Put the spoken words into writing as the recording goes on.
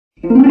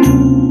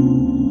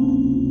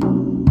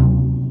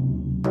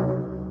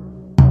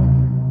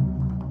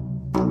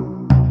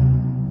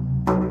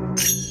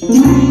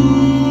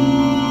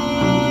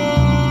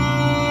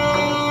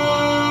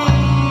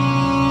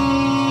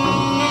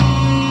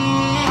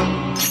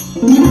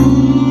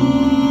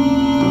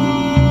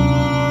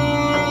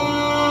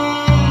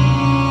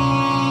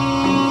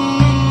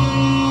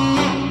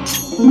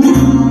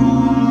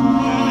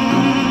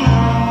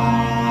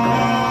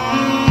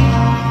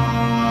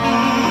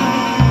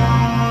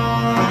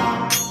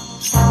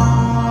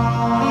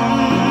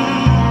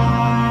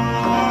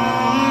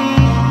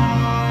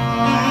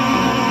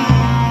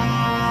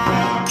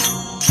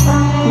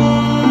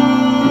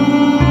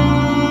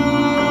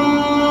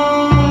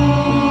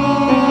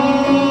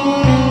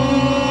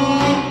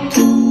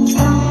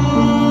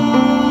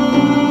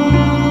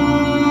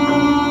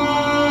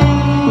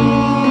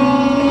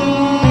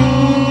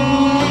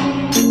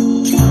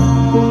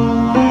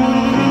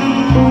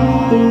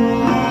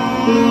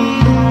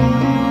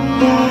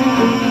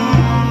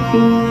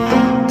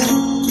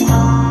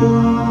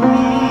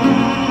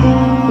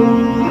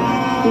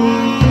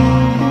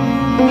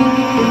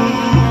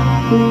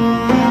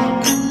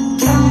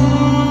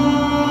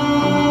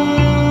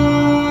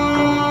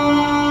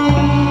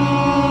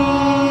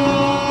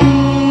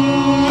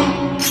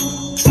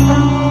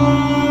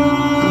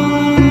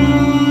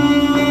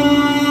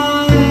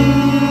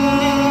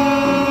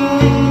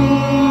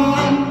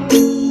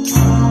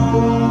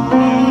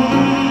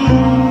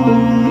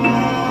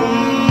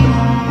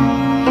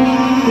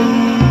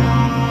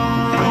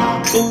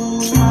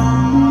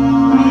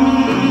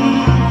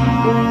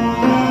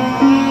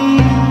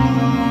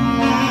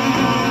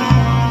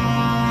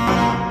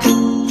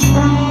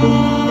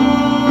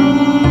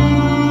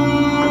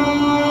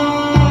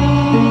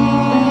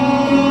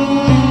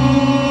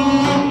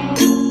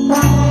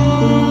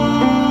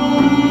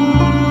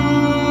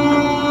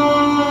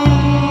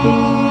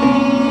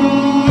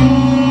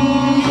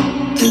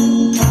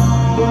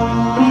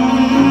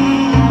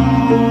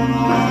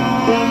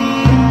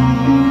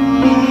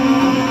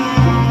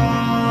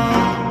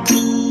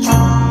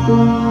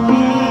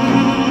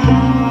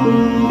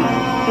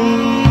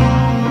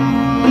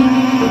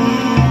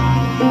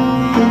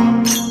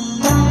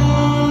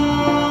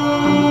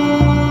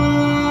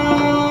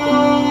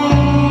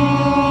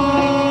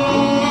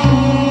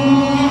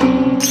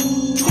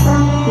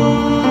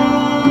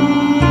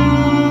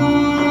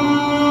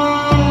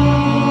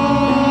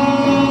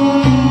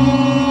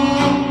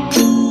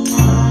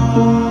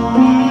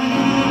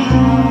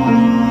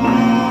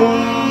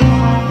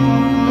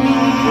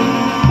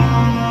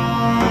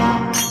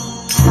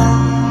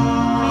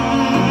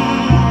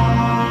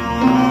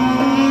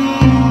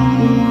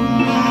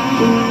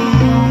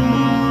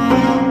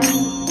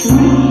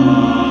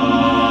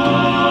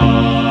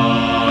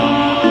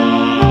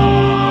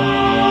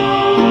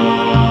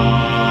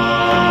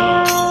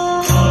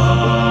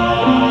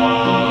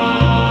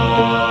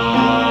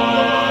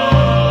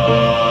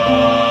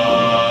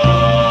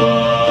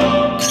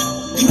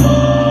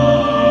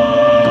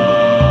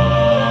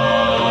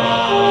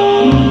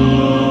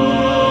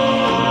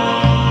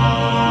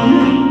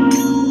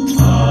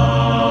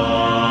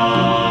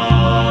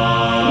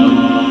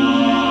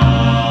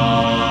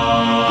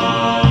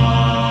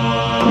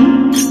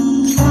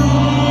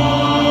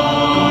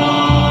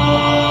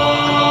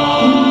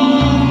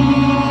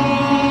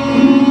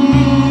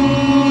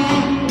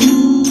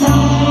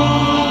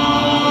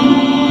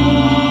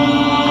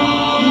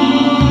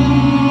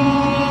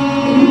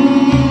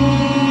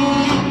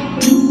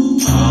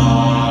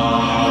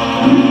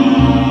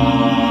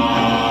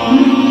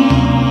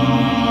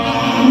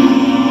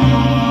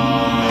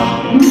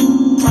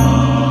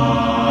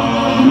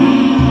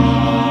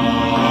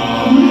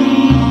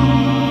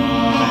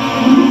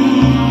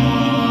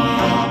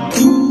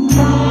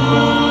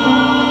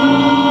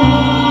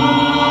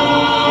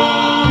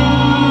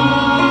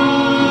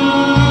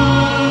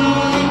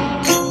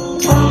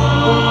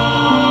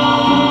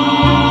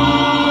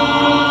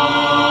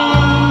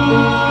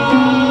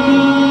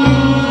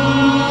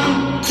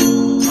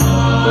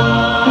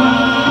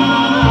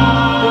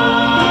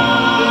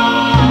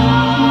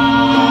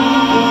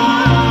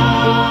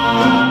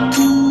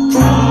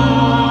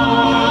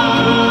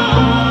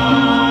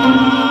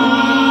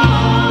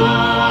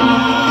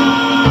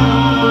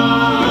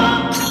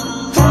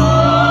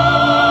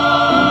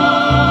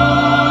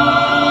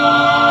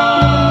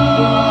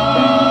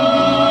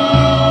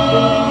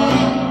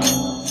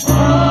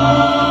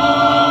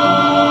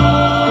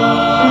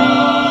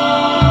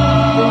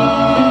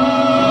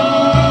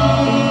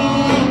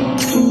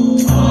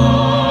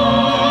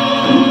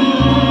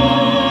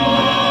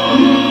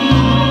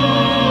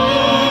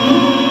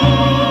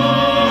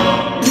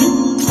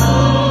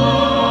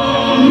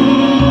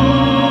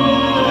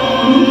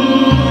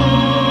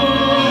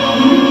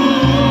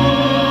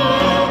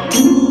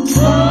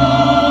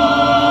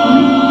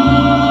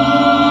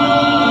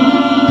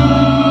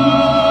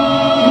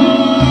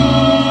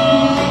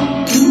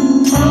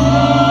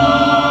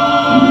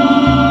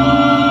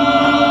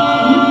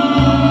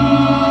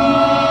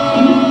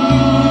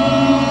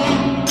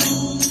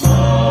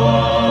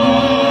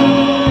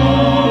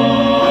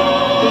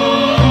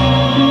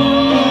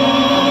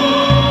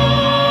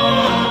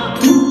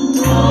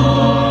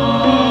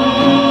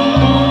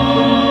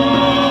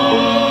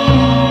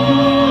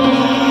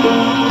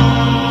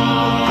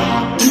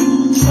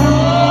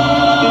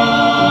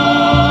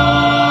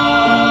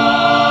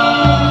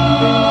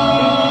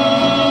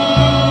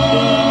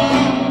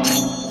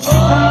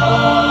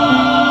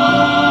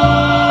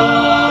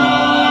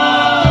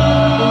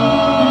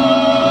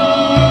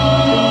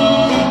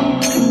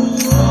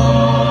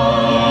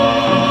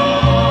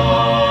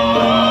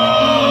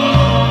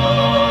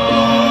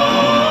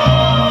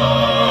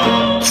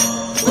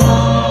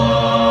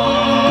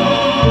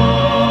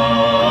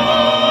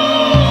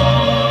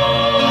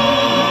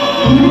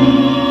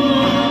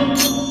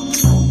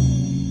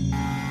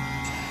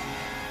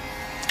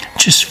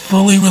Just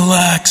fully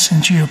relax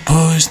into your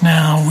pose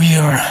now. We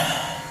are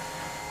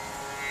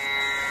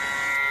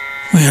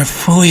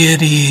fully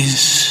at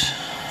ease.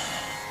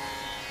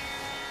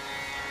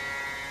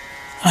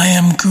 I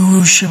am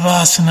Guru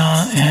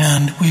Shavasana,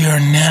 and we are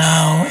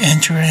now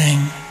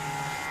entering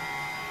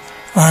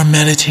our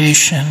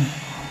meditation.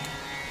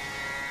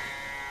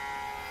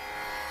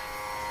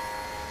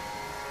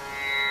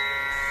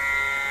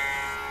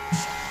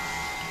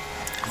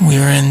 We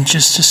are in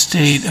just a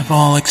state of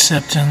all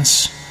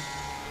acceptance.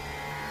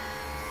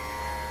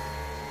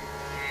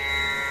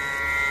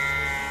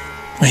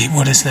 Wait,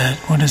 what is that?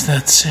 What is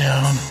that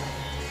sound?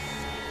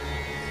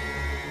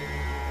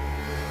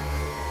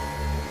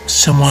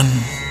 Someone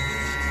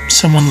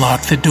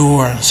lock the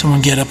door.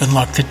 Someone get up and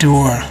lock the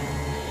door.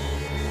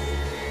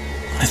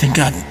 I think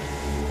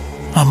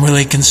I'm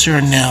really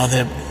concerned now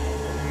that...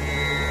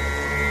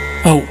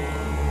 Oh,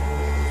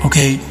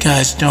 okay,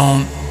 guys,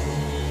 don't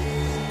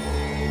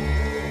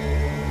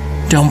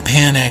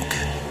panic.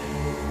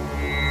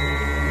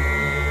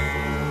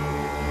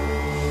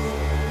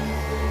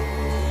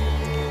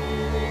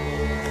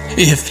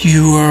 If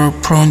you are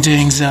prone to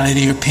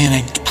anxiety or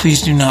panic,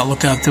 please do not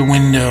look out the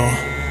window.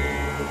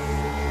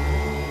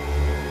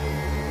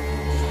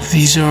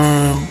 These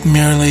are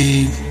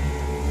merely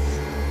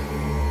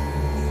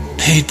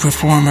paid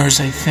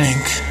performers, I think,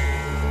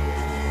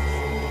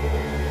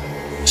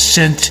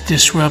 sent to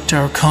disrupt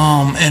our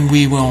calm, and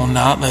we will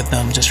not let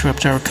them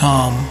disrupt our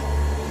calm.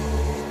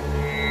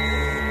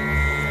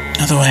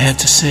 Although I have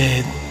to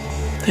say,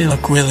 they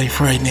look really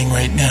frightening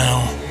right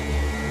now.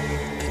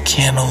 The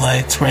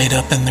candlelight's right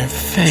up in their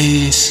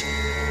face.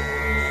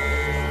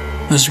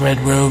 Those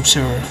red robes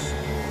are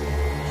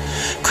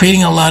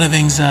creating a lot of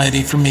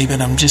anxiety for me,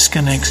 but I'm just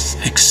going to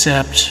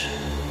accept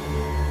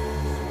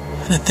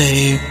that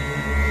they...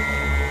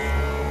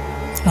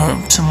 Or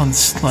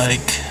someone's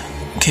like,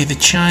 okay, the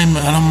chime,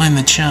 I don't mind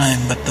the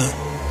chime, but the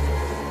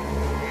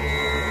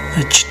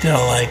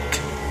like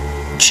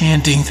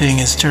chanting thing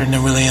is starting to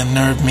really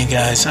unnerve me,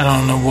 guys. I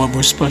don't know what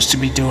we're supposed to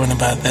be doing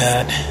about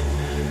that.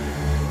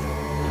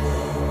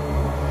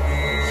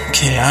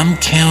 Okay, I'm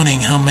counting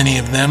how many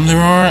of them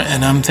there are,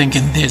 and I'm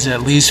thinking there's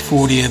at least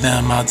 40 of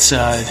them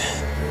outside.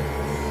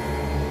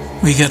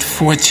 We got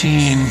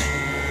 14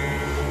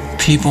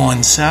 people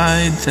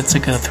inside. That's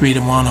like a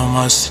 3-1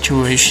 almost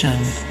situation.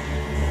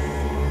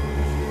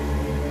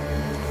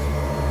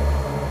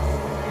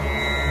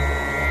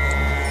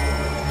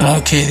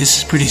 Okay, this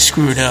is pretty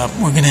screwed up.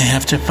 We're going to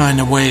have to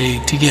find a way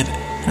to get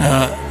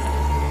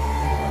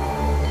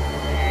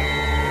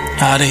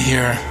out of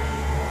here.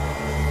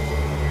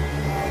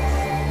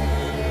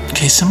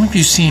 Okay, some of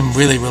you seem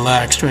really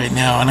relaxed right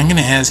now, and I'm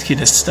going to ask you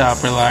to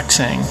stop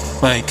relaxing.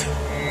 Like,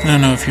 I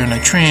don't know if you're in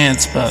a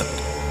trance, but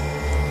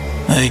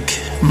like,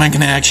 I'm not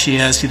going to actually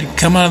ask you to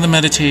come out of the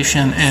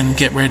meditation and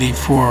get ready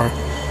for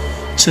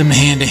some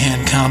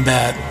hand-to-hand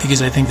combat,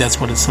 because I think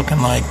that's what it's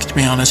looking like, to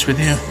be honest with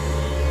you.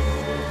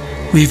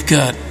 We've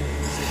got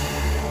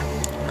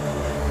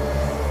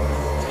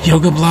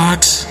yoga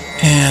blocks,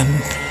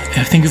 and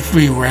I think if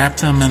we wrap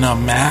them in a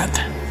mat,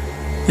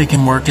 they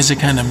can work as a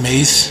kind of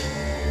mace.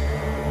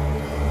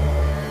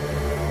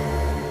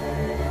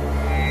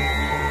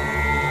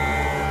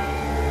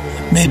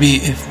 Maybe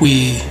if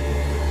we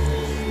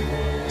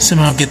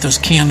somehow get those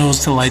candles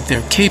to light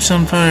their capes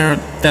on fire,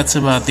 that's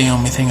about the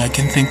only thing I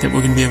can think that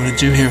we're going to be able to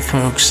do here,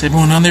 folks.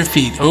 Everyone on their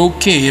feet.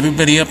 Okay,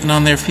 everybody up and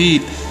on their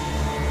feet.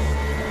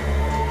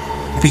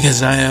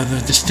 Because I have a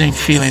distinct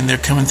feeling they're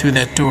coming through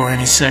that door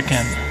any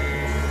second.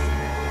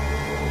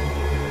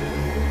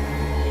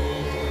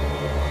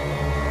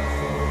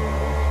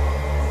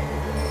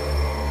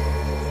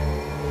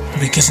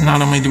 Because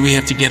not only do we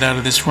have to get out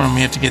of this room,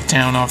 we have to get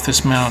down off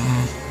this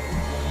mountain.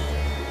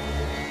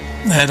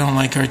 I don't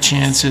like our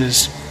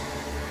chances.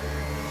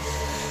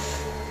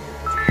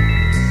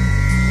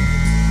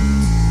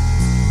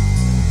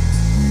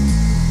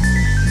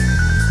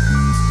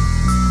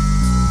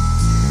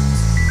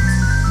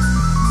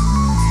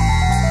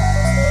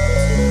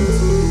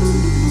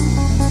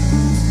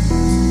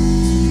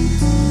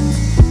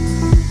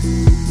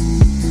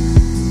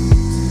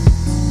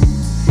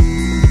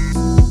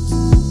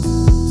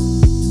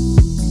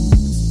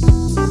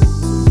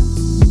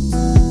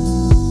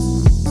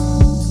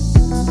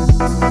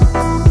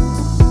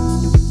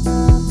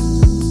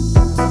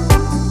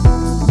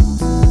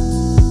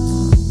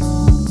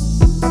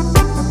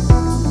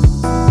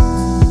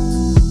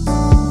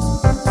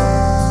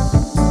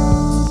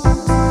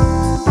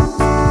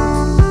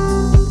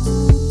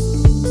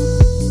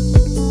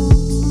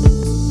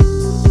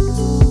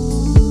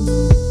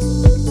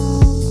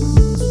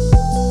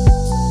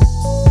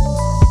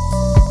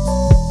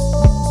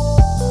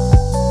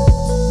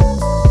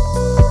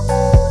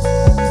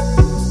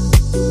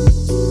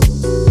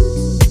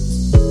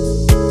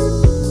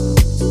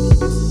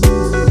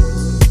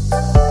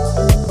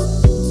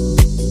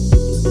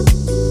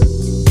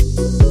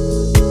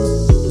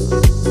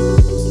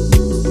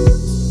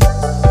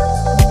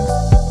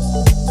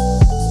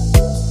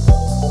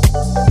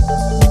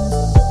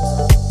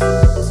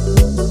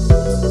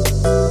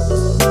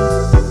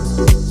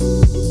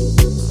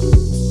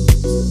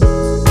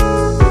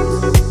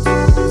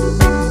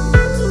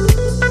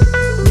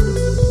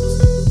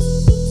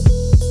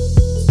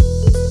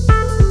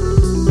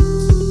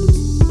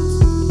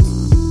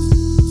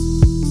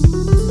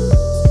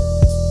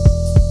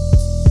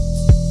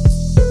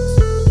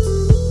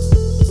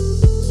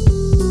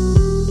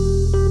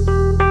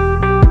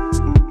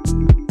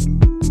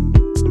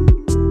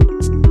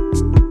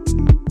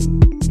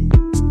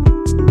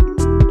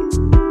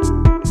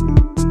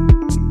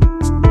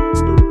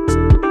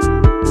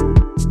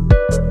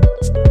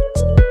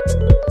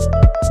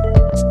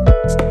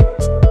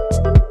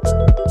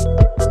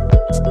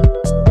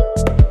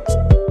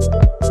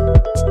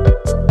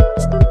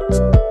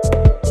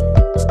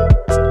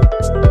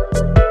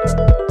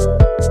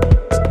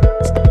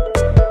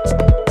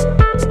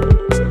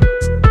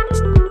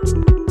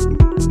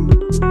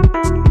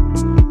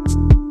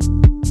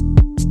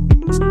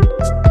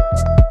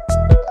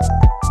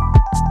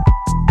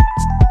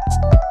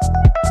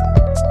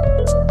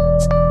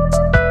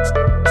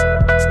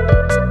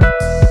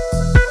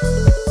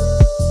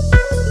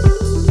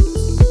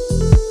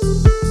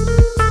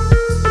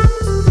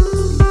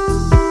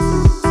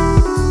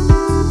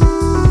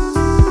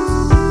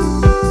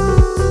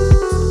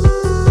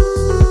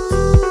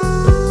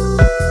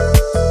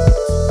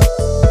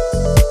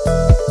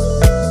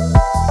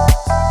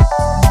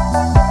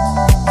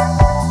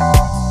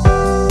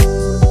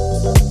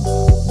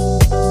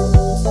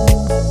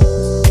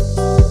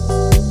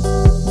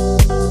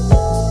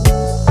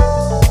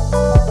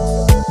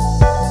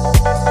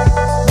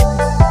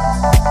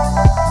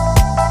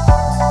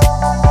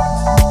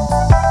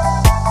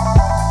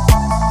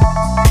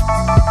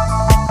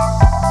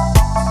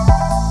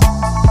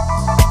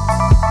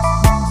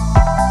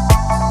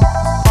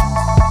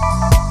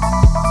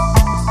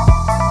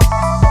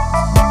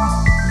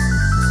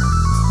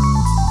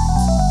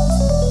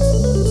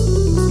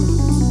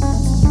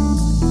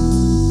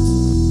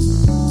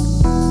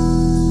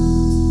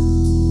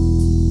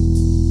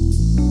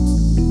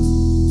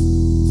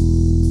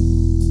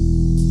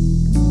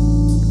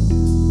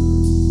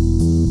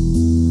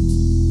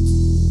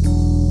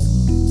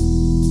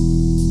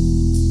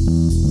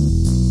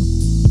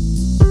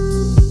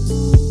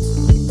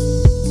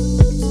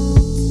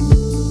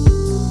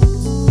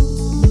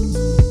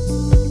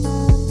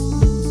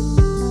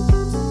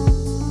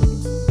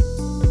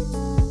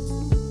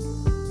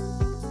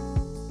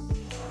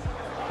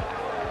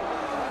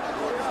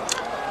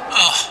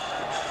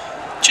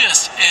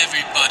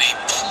 everybody,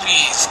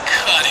 please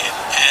cut it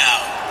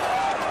out.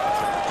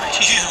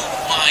 You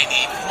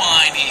whiny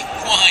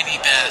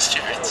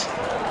bastards.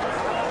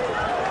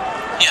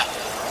 Yeah.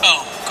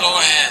 Oh, go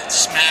ahead.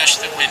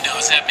 Smash the window.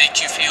 Does that make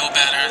you feel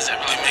better? Does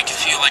that really make you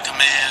feel like a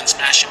man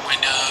smashing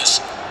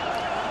windows?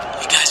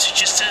 You guys are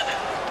just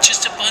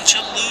a bunch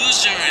of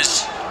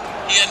losers.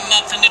 You got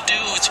nothing to do.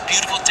 It's a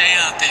beautiful day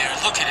out there.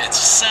 Look at it.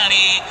 It's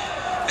sunny.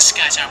 The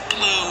skies are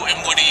blue.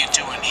 And what are you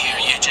doing here?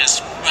 You're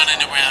just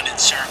running around in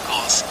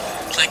circles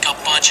like a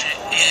bunch of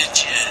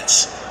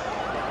idiots.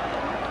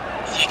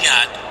 You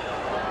got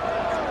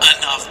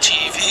enough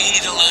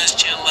TV to last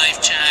your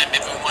lifetime.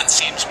 Everyone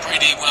seems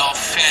pretty well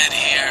fed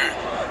here.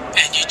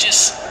 And you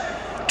just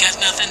got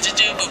nothing to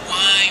do but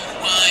whine,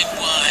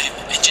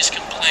 and just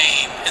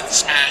complain and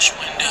smash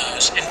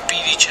windows and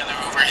beat each other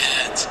over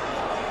heads.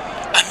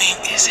 I mean,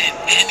 is it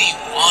any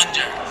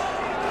wonder?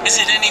 Is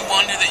it any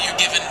wonder that you're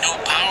given no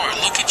power?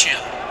 Look at you.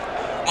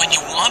 When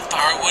you want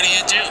power, what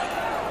do?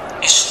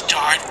 You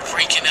start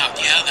freaking out.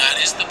 Yeah,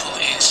 that is the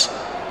police.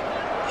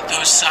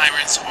 Those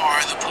sirens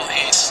are the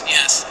police.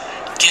 Yes,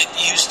 get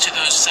used to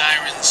those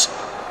sirens.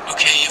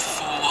 Okay, you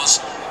fools,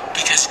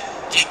 because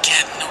you're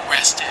getting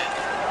arrested.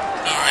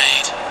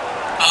 Alright?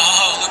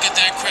 Oh, look at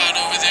that crowd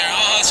over there.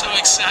 Oh, so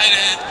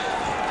excited.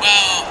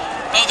 Wow.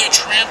 Oh, they're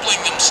trampling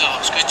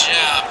themselves. Good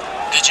job.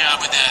 Good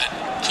job with that.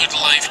 Good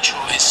life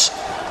choice.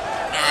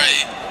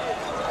 Alright.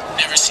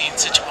 Never seen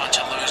such a bunch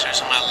of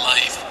losers in my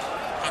life.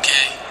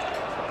 Okay?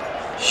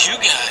 You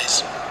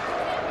guys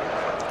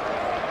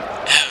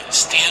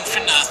stand for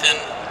nothing.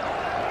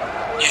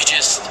 You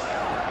just...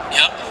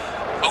 Yep.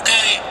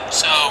 Okay.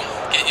 So,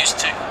 get used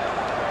to...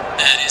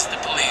 That is the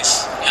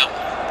police. Yep.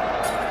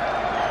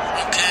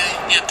 Okay.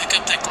 Yeah, pick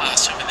up that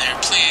glass over there,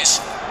 please.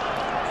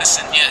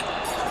 Listen, yeah,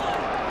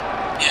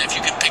 if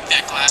you could pick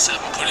that glass up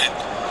and put it...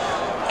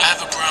 I have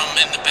a broom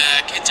in the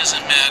back. It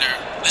doesn't matter.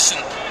 Listen,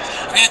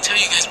 I'm going to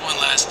tell you guys one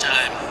last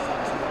time.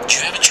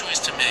 You have a choice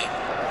to make.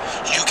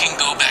 You can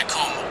go back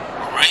home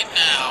right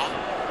now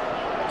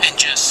and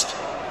just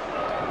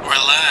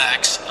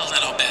relax a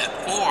little bit,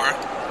 or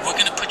we're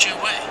going to put you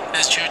away.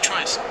 That's your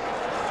choice.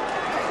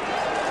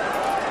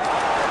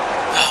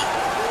 Oh,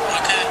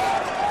 okay.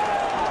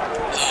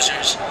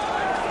 Losers.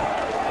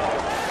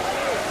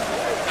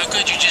 Oh,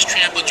 good, you just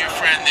trampled your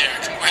friend there.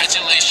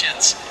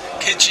 Congratulations.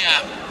 Good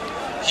job.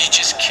 You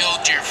just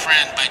killed your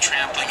friend by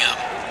trampling him.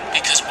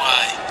 Because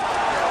why?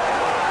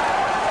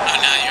 Oh,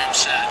 now you're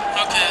upset.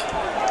 Okay.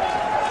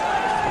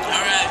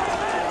 Alright.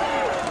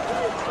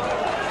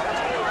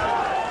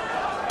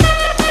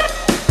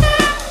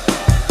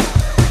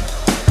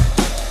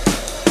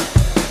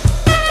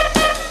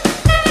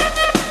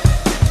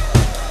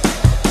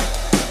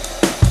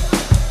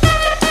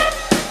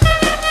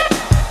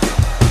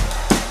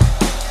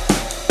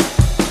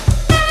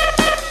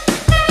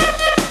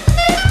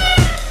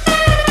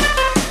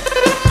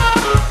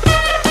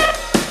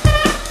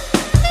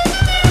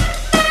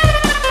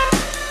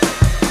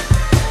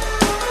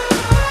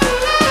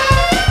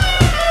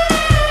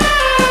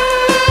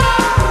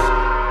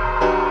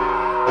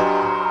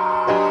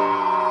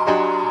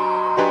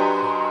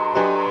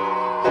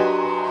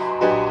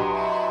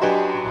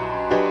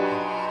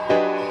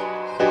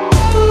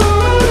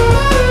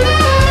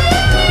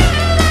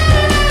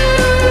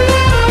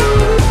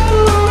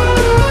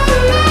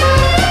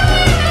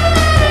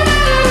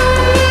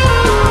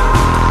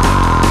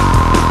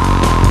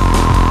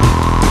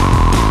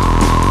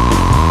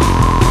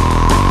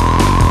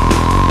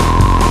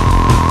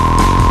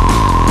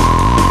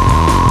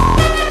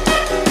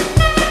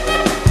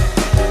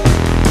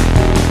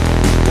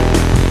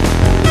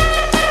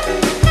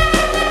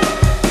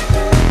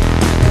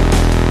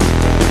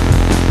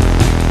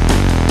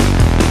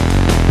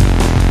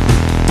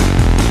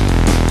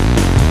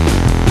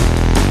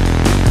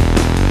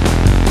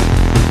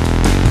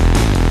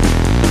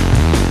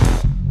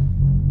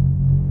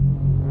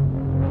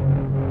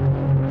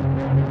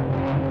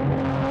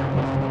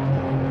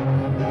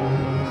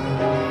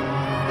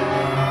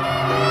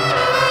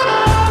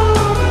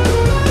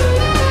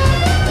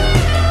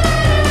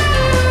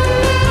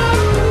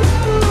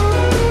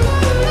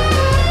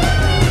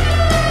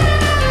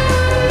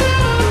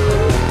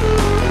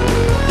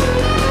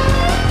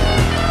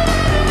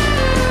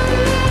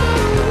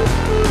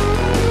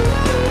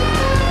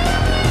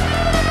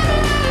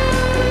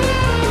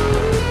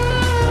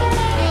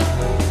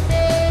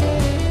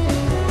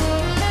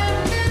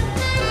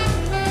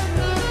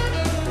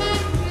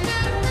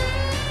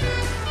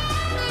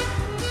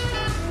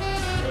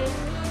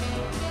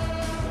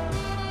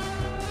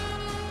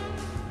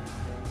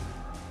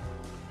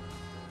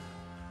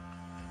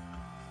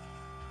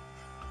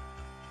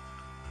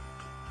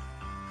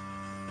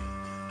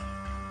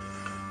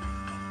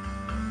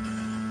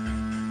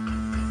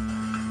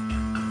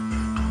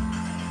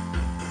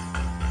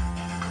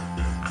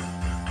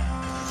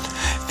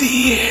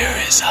 The air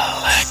is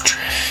electric.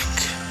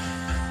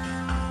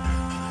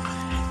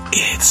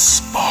 It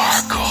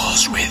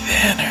sparkles with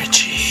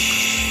energy.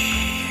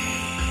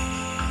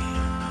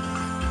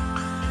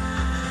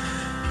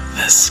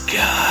 The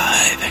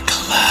sky, the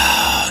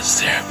clouds,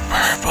 they're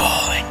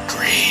purple and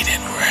green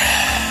and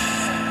red.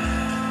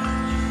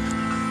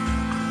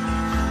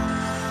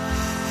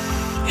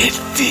 It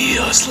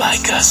feels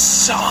like a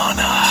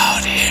sauna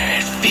out here.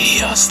 It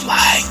feels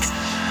like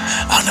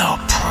an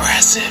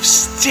oppressive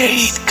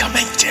state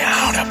coming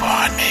down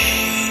upon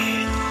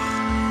me.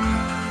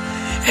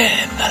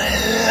 And the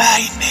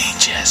lightning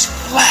just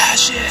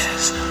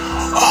flashes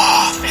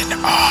off and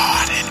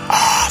on and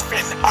off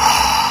and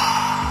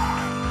on.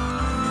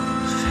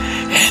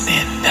 And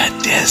in the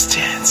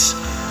distance,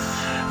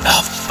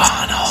 the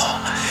funnel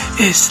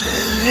is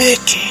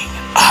licking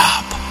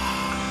up.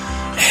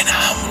 And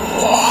I'm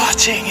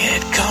watching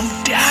it come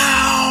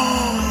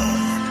down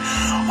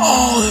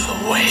all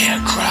the way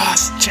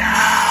across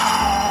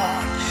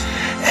town.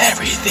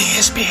 Everything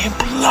is being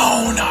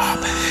blown up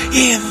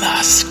in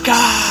the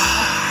sky.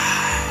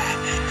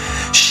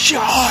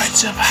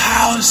 Shards of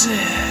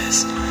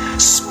houses,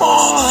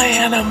 small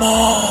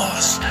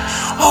animals,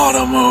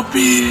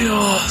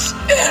 automobiles,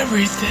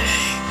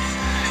 everything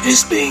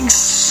is being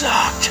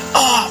sucked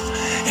up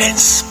and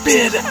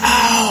spit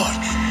out.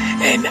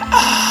 And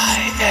I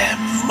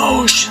am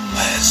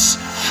motionless,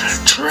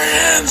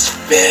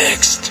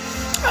 transfixed.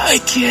 I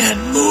can't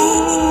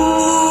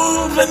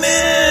move an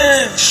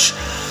inch.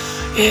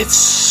 It's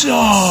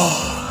so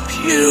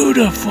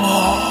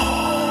beautiful.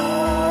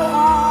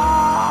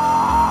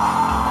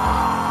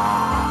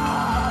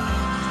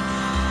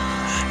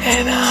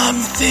 And I'm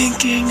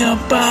thinking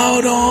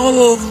about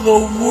all of the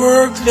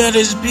work that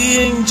is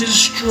being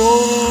destroyed.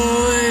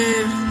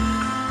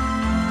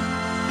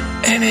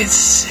 And it's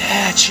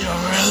such a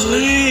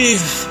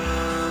relief.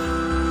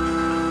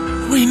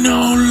 We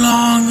no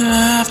longer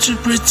have to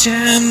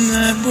pretend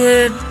that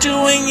we're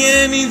doing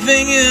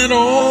anything at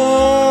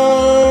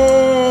all.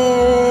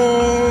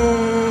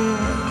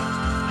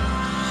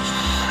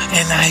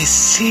 And I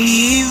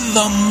see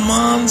the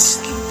months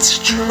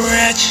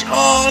stretch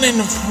all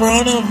in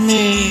front of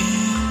me.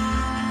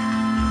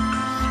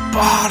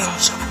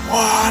 Bottles of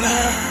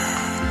water,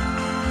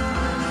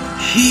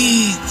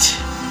 heat,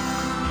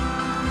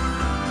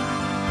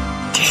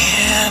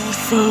 canned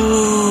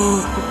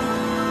food,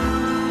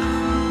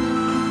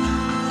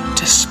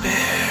 despair.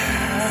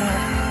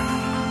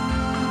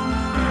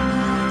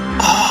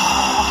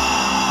 Oh,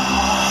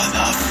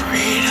 the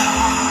freedom.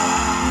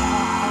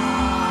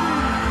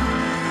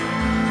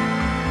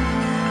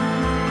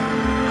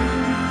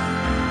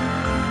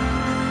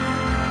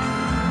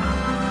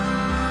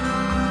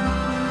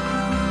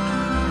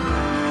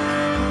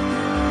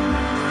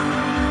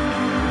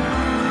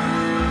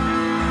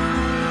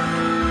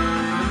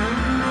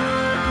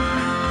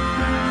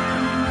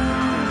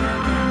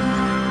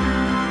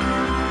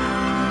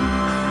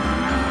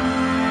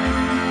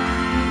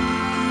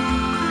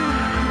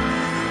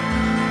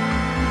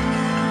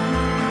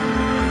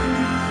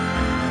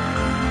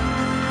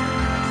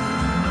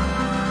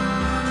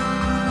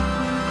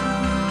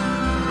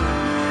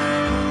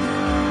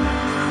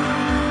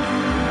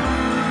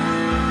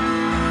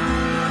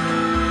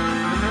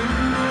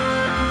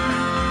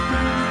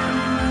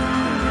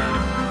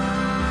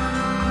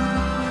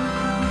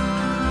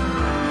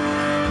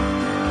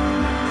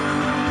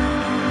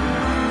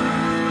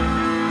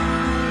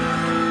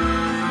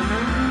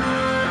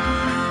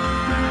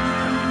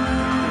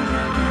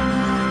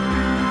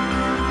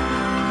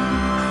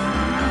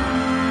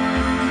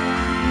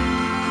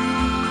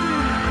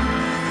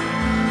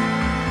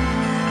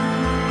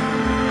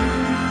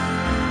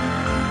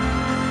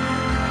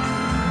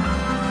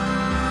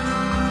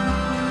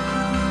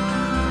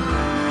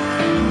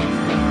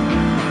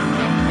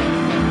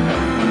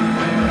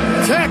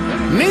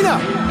 Nina!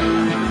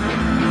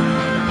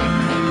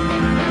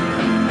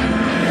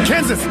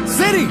 Kansas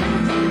City!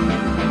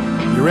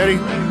 You ready?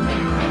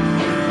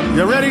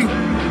 You ready?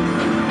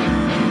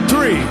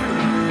 3,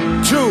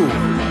 2,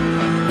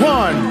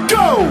 1,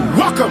 go!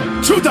 Welcome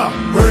to the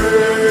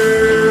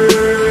Red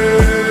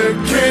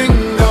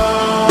Kingdom!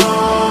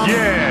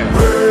 Yeah!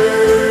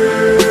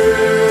 Red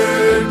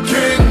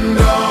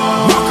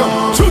Kingdom!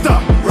 Welcome to the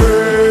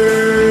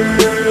Red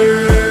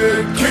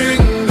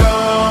Kingdom!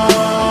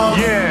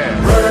 Yeah!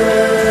 Red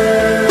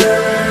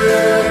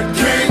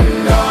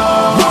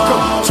Kingdom!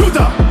 Welcome to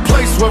the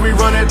place where we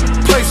run it,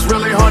 place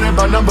really haunted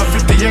by number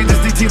 58 is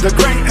DT the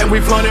Great, and we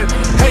flaunt it,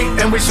 hate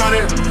and we shun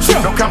it.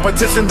 No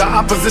competition, the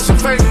opposition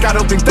fake, I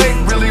don't think they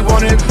really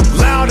want it.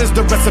 Loud is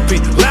the recipe,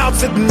 loud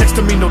sitting next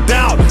to me, no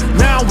doubt.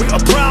 Now we are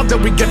proud that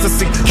we get to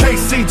see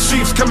KC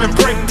Chiefs come and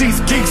break these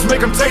geeks,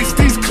 make them taste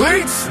these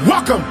cleats.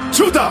 Welcome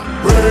to the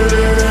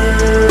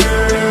Red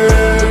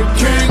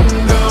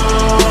Kingdom.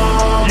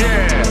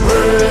 Yeah.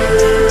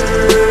 Red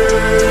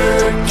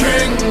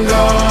Kingdom.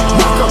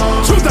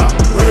 Welcome to the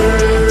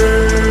Red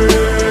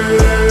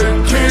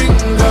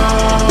Kingdom.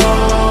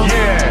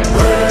 Yeah.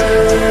 Red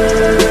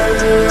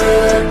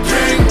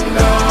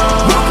Kingdom.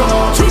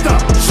 Welcome to the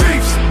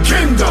Chiefs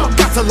Kingdom.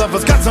 Got to love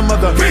us, got some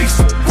other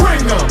beasts. Bring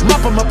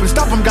Mop 'em up and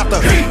stop 'em, got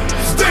the heat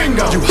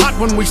stinger. You hot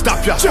when we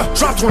stop ya,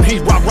 dropped when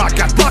heat rock,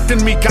 got blocked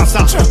in me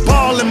casa.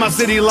 Ball in my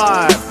city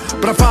live,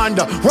 but I find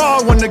a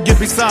raw one to get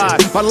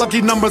beside. My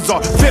lucky numbers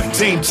are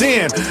 15,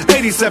 10,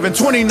 87,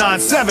 29,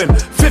 7,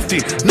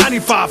 50,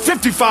 95,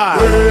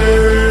 55.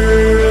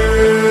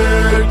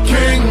 Red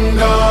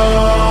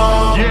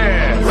Kingdom.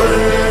 Yeah.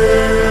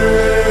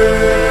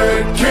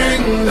 Red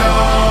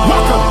Kingdom.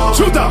 Welcome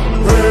to the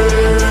Red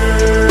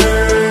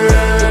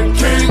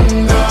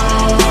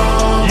Kingdom.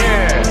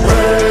 Yeah.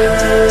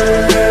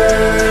 Red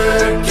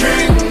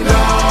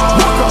Kingdom.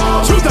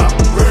 Welcome to the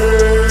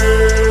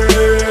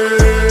Red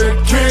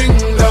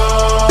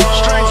Kingdom.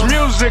 Strange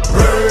music.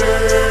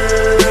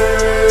 Red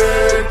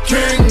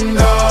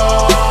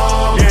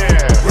Kingdom.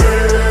 Yeah.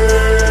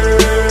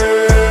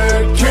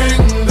 Red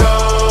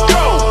Kingdom.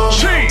 Go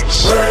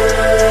Chiefs.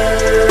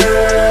 Red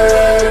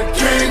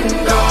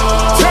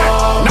Kingdom.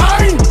 10,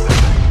 9.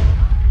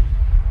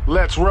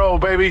 Let's roll,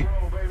 baby.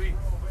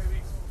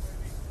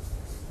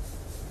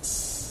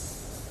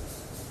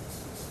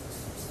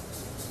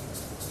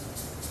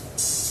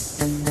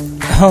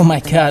 Oh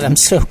my God, I'm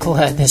so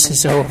glad this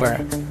is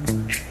over.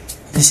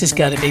 This has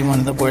got to be one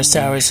of the worst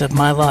hours of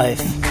my life.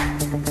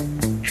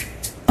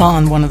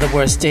 On one of the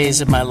worst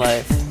days of my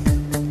life.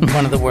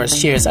 One of the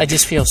worst years. I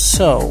just feel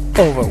so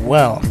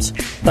overwhelmed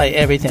by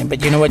everything.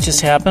 But you know what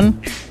just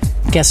happened?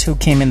 Guess who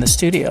came in the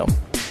studio?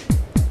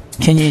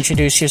 Can you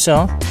introduce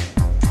yourself?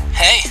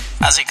 Hey,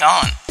 how's it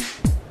going?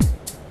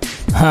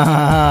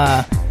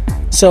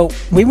 So,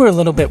 we were a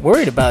little bit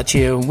worried about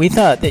you. We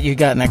thought that you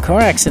got in a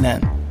car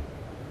accident.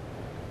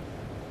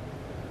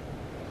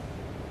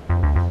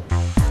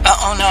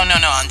 Oh, no,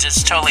 I'm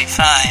just totally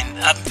fine.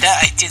 I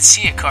did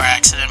see a car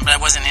accident, but I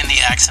wasn't in the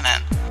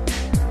accident.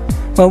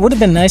 Well, it would have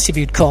been nice if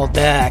you'd called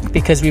back,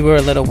 because we were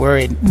a little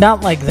worried.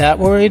 Not like that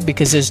worried,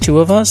 because there's 2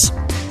 of us.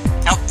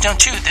 No,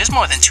 don't you? There's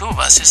more than 2 of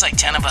us. There's like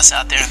 10 of us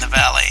out there in the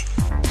valley.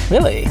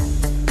 Really?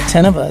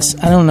 10 of us?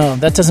 I don't know.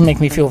 That doesn't make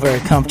me feel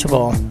very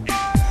comfortable.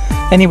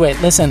 Anyway,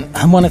 listen,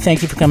 I want to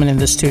thank you for coming in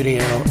the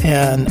studio,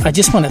 and I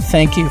just want to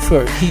thank you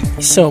for...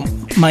 So,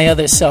 my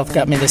other self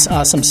got me this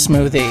awesome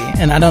smoothie,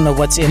 and I don't know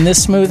what's in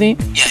this smoothie.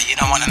 Yeah, you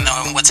don't want to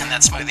know what's in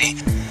that smoothie.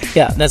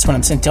 Yeah, that's what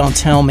I'm saying. Don't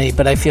tell me,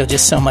 but I feel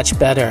just so much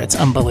better. It's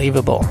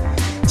unbelievable.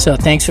 So,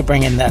 thanks for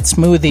bringing that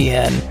smoothie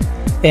in,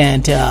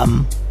 and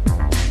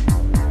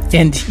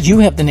you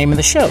have the name of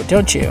the show,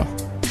 don't you?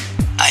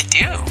 I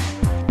do.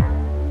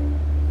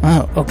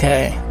 Oh,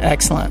 okay.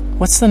 Excellent.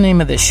 What's the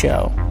name of this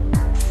show?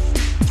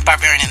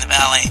 Barbarian in the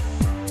Valley.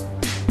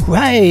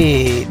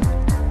 Right.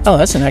 Oh,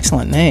 that's an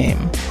excellent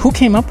name. Who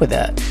came up with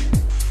that?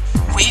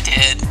 We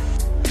did.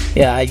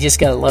 Yeah, I just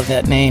gotta love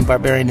that name,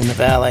 Barbarian in the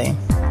Valley.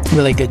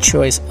 Really good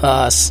choice.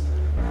 Us.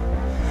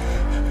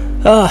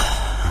 Oh,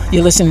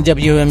 you listen to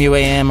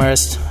WMUA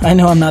Amherst. I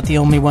know I'm not the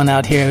only one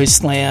out here who's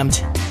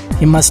slammed.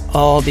 You must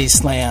all be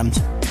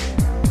slammed.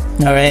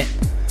 Alright?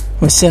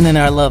 We're sending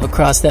our love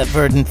across that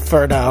verdant,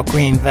 fertile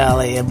green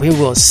valley, and we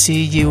will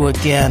see you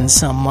again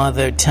some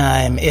other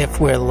time if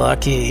we're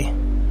lucky.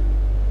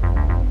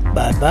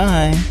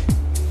 Bye-bye.